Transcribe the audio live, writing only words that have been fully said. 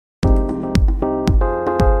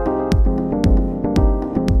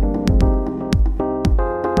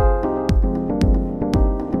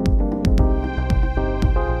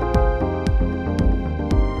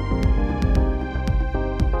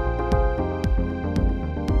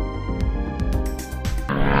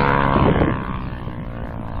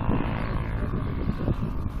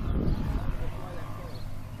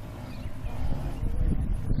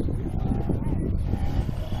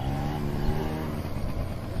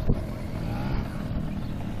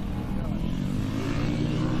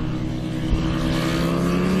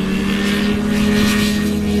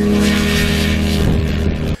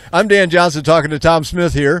I'm Dan Johnson talking to Tom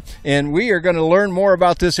Smith here, and we are going to learn more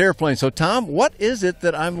about this airplane. So, Tom, what is it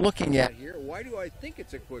that I'm looking at here? Why do I think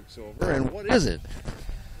it's a Quicksilver, and what is it?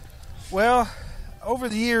 Well, over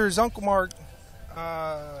the years, Uncle Mark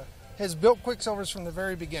has built Quicksilvers from the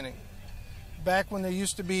very beginning. Back when they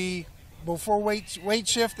used to be, before weight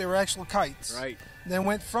shift, they were actual kites. Right. Then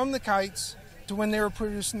went from the kites to when they were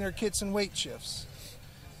producing their kits and weight shifts.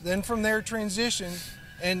 Then from there transition,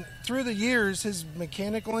 and through the years, his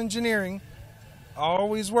mechanical engineering,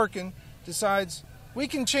 always working, decides we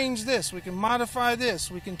can change this, we can modify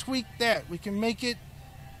this, we can tweak that, we can make it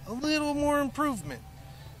a little more improvement.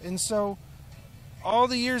 And so all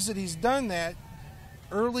the years that he's done that,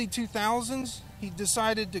 early 2000s, he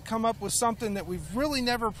decided to come up with something that we've really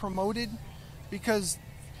never promoted, because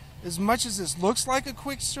as much as this looks like a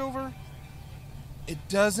Quicksilver, it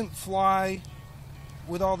doesn't fly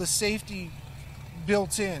with all the safety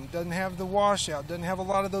built in. Doesn't have the washout, doesn't have a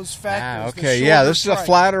lot of those factors. Okay, yeah, this is a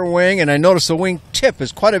flatter wing, and I notice the wing tip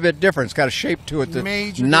is quite a bit different. It's got a shape to it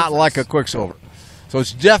that's not like a Quicksilver. So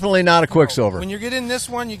it's definitely not a Quicksilver. When you get in this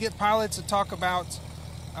one, you get pilots that talk about,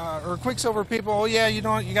 or Quicksilver people, oh yeah, you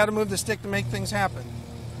got to move the stick to make things happen.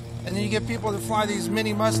 And then you get people that fly these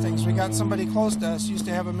mini Mustangs. We got somebody close to us used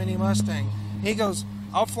to have a mini Mustang. He goes,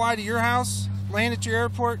 I'll fly to your house, land at your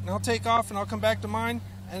airport, and I'll take off and I'll come back to mine,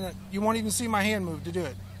 and you won't even see my hand move to do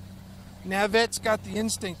it. Navette's got the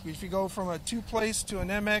instinct. If you go from a two-place to an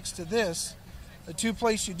MX to this, a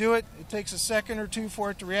two-place you do it, it takes a second or two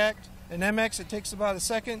for it to react. An MX, it takes about a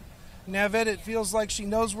second. Navette, it feels like she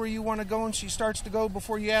knows where you want to go and she starts to go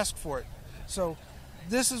before you ask for it. So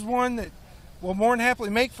this is one that we'll more than happily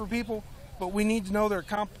make for people, but we need to know their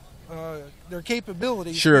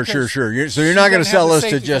capabilities. Sure. So you're not going to sell this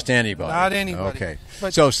to just anybody? Not anybody. Okay.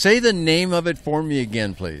 But so say the name of it for me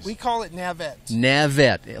again, please. We call it Navette.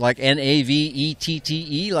 Navette, like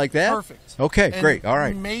Navette, like that? Perfect. Okay, great. All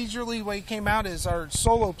right. Majorly what came out is our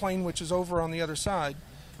solo plane, which is over on the other side,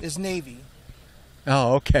 is Navy.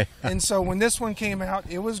 Oh, okay. And so when this one came out,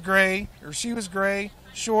 it was gray, or she was gray,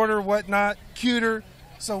 shorter, whatnot, cuter.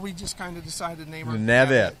 So we just kind of decided to name her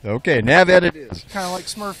Navette. Okay, Navette it is. Kind of like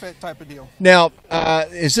Smurfette type of deal. Now,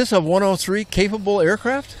 is this a 103 capable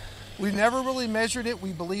aircraft? We've never really measured it.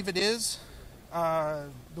 We believe it is.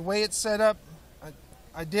 The way it's set up,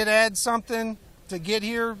 I did add something to get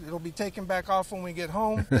here. It'll be taken back off when we get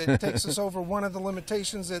home. That takes us over one of the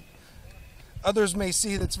limitations that others may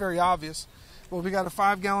see that's very obvious. Well, we got a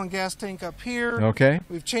 5-gallon gas tank up here. Okay.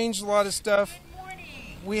 We've changed a lot of stuff.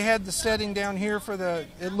 We had the setting down here for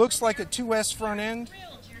it looks like a 2S front end.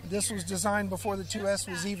 This was designed before the 2S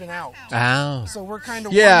was even out. Oh. So we're kind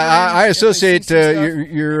of I associate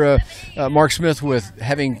your Mark Smith with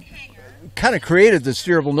having kind of created the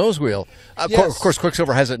steerable nose wheel. Of course,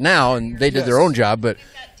 Quicksilver has it now, and they did their own job, but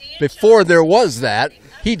before there was that,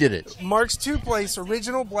 he did it. Mark's two-place,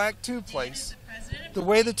 original black two-place, the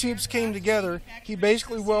way the tubes came together, he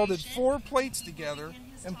basically welded 4 plates together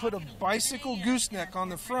and put a bicycle gooseneck on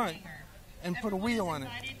the front and put a wheel on it,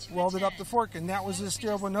 welded up the fork, and that was his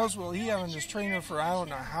steerable nose wheel. He had on his trainer for I don't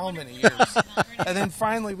know how many years. And then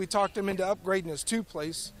finally we talked him into upgrading his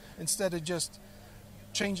two-place instead of just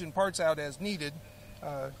changing parts out as needed.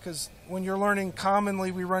 Because when you're learning,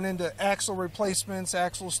 commonly we run into axle replacements,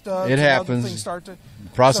 axle stubs. It happens. Things start to, the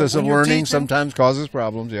process of learning teaching, sometimes causes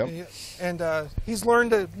problems. Yep. And he's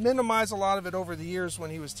learned to minimize a lot of it over the years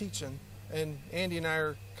when he was teaching. And Andy and I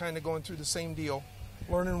are kind of going through the same deal,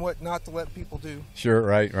 learning what not to let people do. Sure,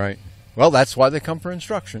 right. Well, that's why they come for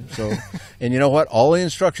instruction. So, and you know what? All the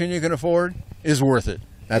instruction you can afford is worth it.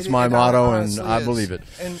 That's my motto, and I believe it.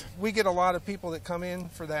 And we get a lot of people that come in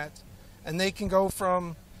for that, and they can go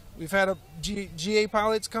from, we've had GA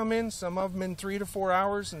pilots come in, some of them in 3 to 4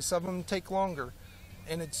 hours, and some of them take longer.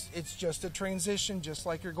 And it's just a transition, just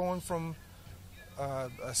like you're going from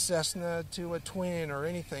a Cessna to a twin or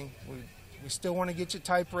anything. We still want to get you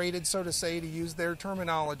type rated, so to say, to use their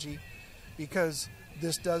terminology, because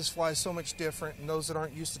this does fly so much different, and those that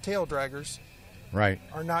aren't used to tail draggers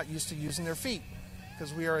are not used to using their feet,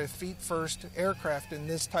 because we are a feet-first aircraft in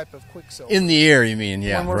this type of Quicksilver. In the air, you mean?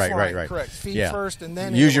 Yeah, when we're flying, right. Correct. Feet first, and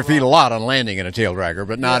then use your feet a lot on landing in a tail dragger,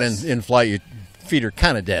 but not in flight. Your feet are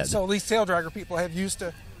kind of dead. So at least tail dragger people have used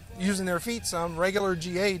to using their feet some. Regular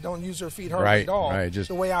GA don't use their feet hardly at all. Right, just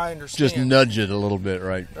the way I understand. Just nudge it a little bit,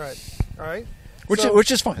 right? Right.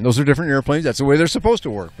 Which is fine. Those are different airplanes. That's the way they're supposed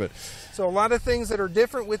to work. But so a lot of things that are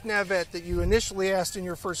different with Navette that you initially asked in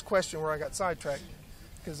your first question, where I got sidetracked,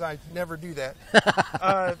 because I never do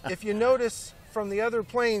that. If you notice from the other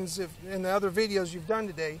planes, in the other videos you've done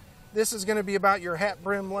today, this is going to be about your hat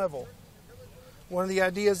brim level. one of the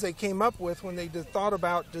ideas they came up with when they thought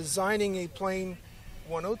about designing a plane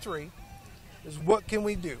 103 is what can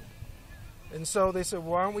we do? And so they said,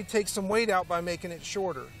 why don't we take some weight out by making it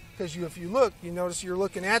shorter? Because if you look, you notice you're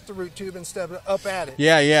looking at the root tube instead of up at it.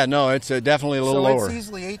 Yeah, no, it's definitely a little lower. So it's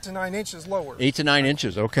easily 8 to 9 inches lower. 8 to 9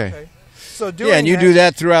 inches, okay. So doing and you do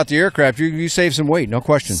that throughout the aircraft, you save some weight, no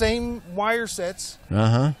question. Same wire sets.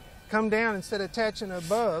 Come down instead of attaching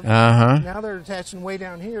above. Now they're attaching way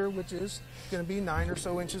down here, which is going to be 9 or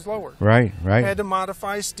so inches lower. Right. Had to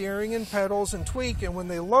modify steering and pedals and tweak, and when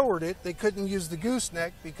they lowered it, they couldn't use the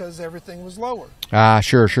gooseneck because everything was lower.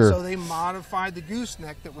 Sure. So they modified the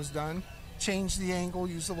gooseneck that was done, changed the angle,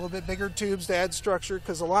 used a little bit bigger tubes to add structure,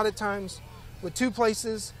 because a lot of times with two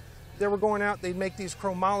places they were going out, they'd make these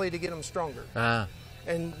chromoly to get them stronger.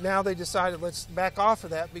 And now they decided let's back off of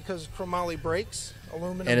that because chromoly breaks,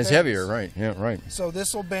 aluminum and it's bends. heavier, right? Yeah, right. So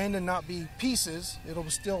this will bend and not be pieces. It'll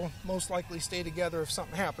still most likely stay together if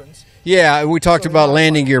something happens. Yeah, we talked about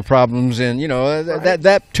landing gear problems, and you know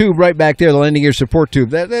that tube right back there, the landing gear support tube,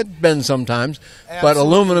 that bends sometimes. Absolutely. But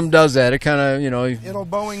aluminum does that. It kind of, you know, it'll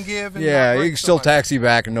bow and give. And yeah, you can still taxi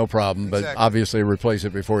back and no problem, but obviously replace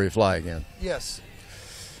it before you fly again. Yes.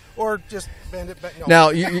 Or just bend it back. No. Now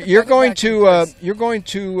you're going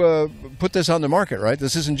to put this on the market, right?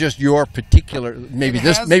 This isn't just your particular. Maybe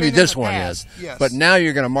this one is. Yes. But now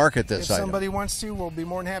you're going to market this. If somebody wants to, we'll be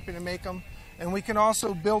more than happy to make them, and we can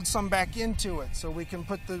also build some back into it, so we can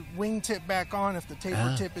put the wing tip back on if the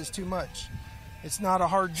taper tip is too much. It's not a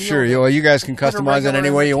hard deal. Sure. Well, you guys can customize it any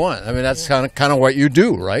way you want. I mean, that's kind of what you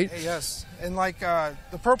do, right? Yes. And like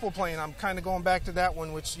the purple plane, I'm kind of going back to that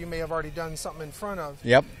one, which you may have already done something in front of.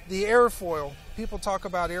 Yep. The airfoil. People talk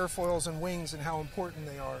about airfoils and wings and how important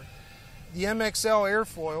they are. The MXL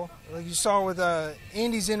airfoil, like you saw with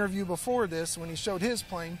Andy's interview before this, when he showed his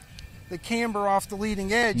plane, the camber off the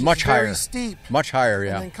leading edge is very steep. Much higher,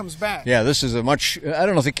 yeah. And then comes back. Yeah, this is a much, I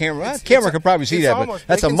don't know if the camera could probably see that, but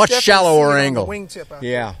that's a much shallower angle. The wingtip out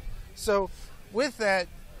yeah. There. So with that,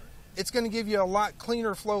 it's going to give you a lot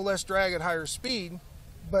cleaner flow, less drag at higher speed,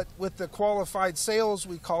 but with the qualified sails,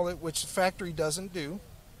 we call it, which the factory doesn't do.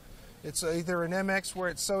 It's either an MX where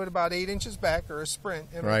it's sewed about 8 inches back, or a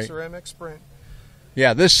Sprint, MX or MX Sprint.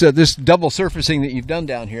 Yeah, this double surfacing that you've done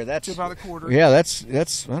down here, that's about a quarter. Yeah, that's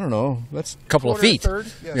I don't know, that's a couple of feet. Third,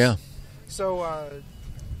 yes. Yeah. So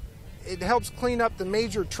it helps clean up the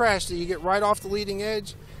major trash that you get right off the leading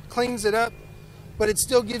edge, cleans it up, but it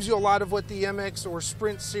still gives you a lot of what the MX or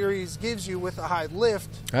Sprint series gives you with a high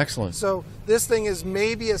lift. Excellent. So this thing is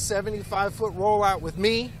maybe a 75-foot rollout with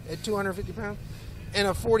me at 250 pounds and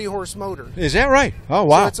a 40-horse motor. Is that right? Oh,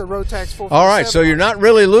 wow. So it's a Rotax 457. All right, so you're not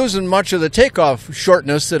really losing much of the takeoff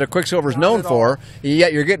shortness that a Quicksilver is known for,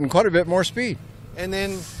 yet you're getting quite a bit more speed. And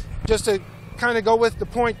then just to kind of go with the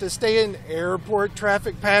point to stay in airport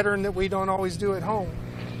traffic pattern that we don't always do at home,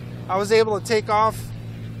 I was able to take off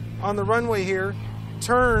on the runway here,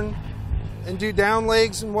 turn and do down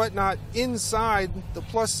legs and whatnot inside the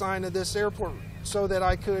plus sign of this airport so that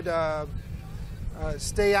I could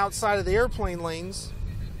stay outside of the airplane lanes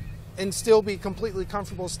and still be completely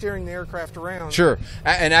comfortable steering the aircraft around. Sure.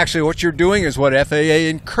 And actually what you're doing is what FAA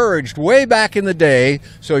encouraged way back in the day,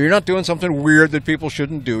 so you're not doing something weird that people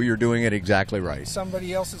shouldn't do. You're doing it exactly right.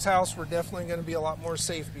 Somebody else's house, we're definitely going to be a lot more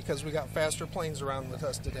safe because we got faster planes around with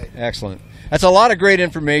us today. Excellent. That's a lot of great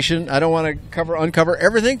information. I don't want to uncover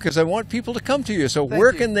everything because I want people to come to you. So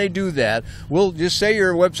where can they do that? We'll just say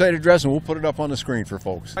your website address and we'll put it up on the screen for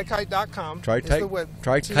folks. Tri-Kite.com.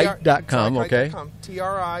 Tri-Kite.com, okay.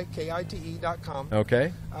 TRIKITE.com.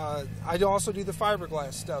 Okay. I also do the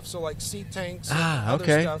fiberglass stuff, so like seat tanks and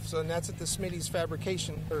other stuff. So, and that's at the Smitty's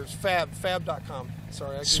Fabrication, or fab.com.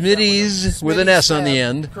 Sorry. Smitty's with an S on the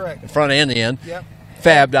end. Correct. Front and the end. Yep.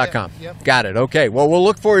 Fab.com. Yep. Got it. Okay. Well, we'll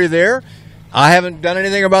look for you there. I haven't done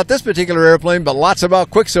anything about this particular airplane, but lots about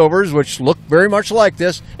Quicksilvers, which look very much like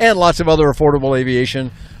this, and lots of other affordable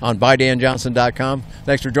aviation on BuyDanJohnson.com.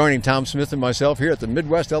 Thanks for joining Tom Smith and myself here at the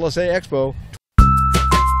Midwest LSA Expo